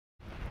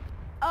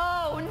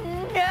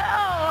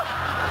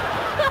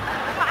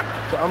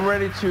I'm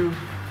ready to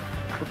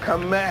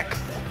become Max.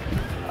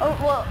 Oh,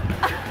 well,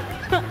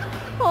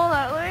 hold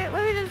on,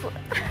 let me just...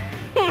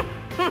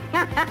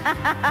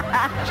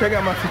 Check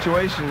out my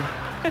situation.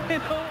 I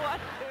don't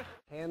want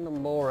to. Hand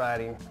them bull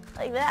riding.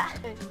 Like that.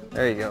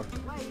 There you go.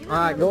 All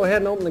right, go ahead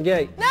and open the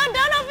gate. No,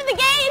 don't open the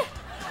gate!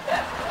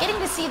 Getting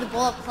to see the bull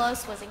up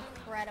close was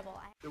incredible.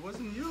 It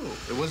wasn't you.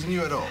 It wasn't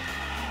you at all.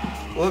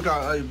 Look,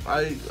 I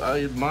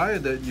admire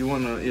that you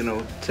want to, you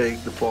know,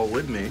 take the fall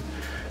with me.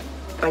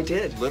 I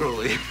did.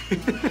 Literally.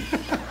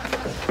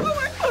 Oh,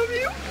 I love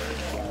you.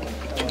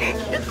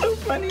 It's so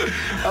funny.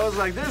 I was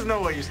like, there's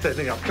no way you're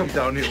standing up. Come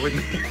down here with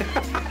me.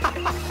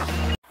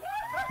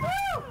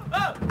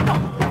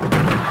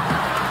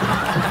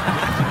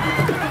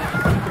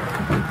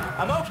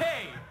 I'm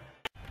okay.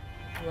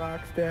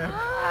 Rockstar.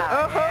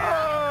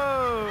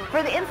 Oh.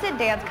 For the instant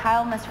dance,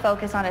 Kyle must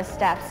focus on his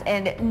steps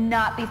and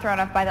not be thrown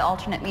off by the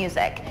alternate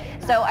music.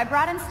 So I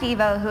brought in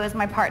Steve-O, who is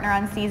my partner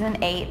on season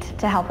 8,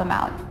 to help him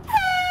out.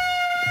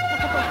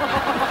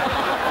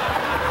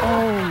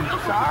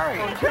 Oh, sorry.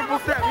 Triple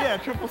step, yeah,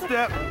 triple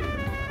step.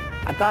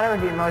 I thought it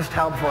would be most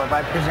helpful if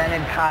I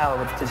presented Kyle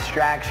with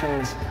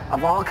distractions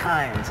of all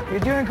kinds. You're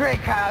doing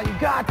great, Kyle. You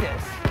got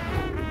this.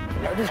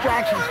 No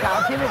distractions,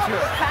 Kyle. Give it to her.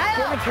 Kyle,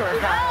 give it to her,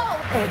 Kyle.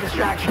 no. Hey,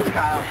 distractions,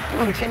 Kyle.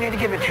 Continue to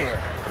give it to her.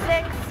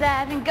 6,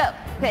 7, go.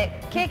 Pick,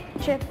 kick,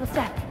 triple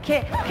step,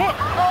 kick, kick,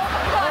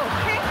 oh,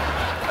 kick,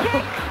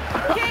 kick,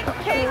 kick,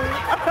 kick.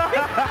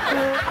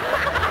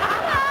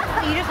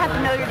 You just have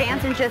to know your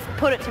dance and just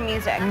put it to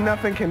music.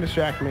 Nothing can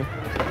distract me.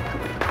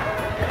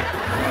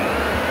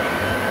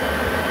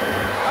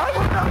 I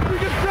will not be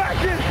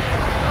distracted!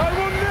 I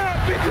will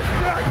not be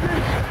distracted!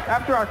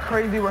 After our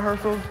crazy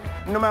rehearsals,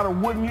 no matter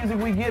what music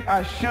we get,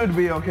 I should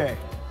be okay.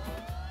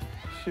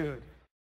 Should.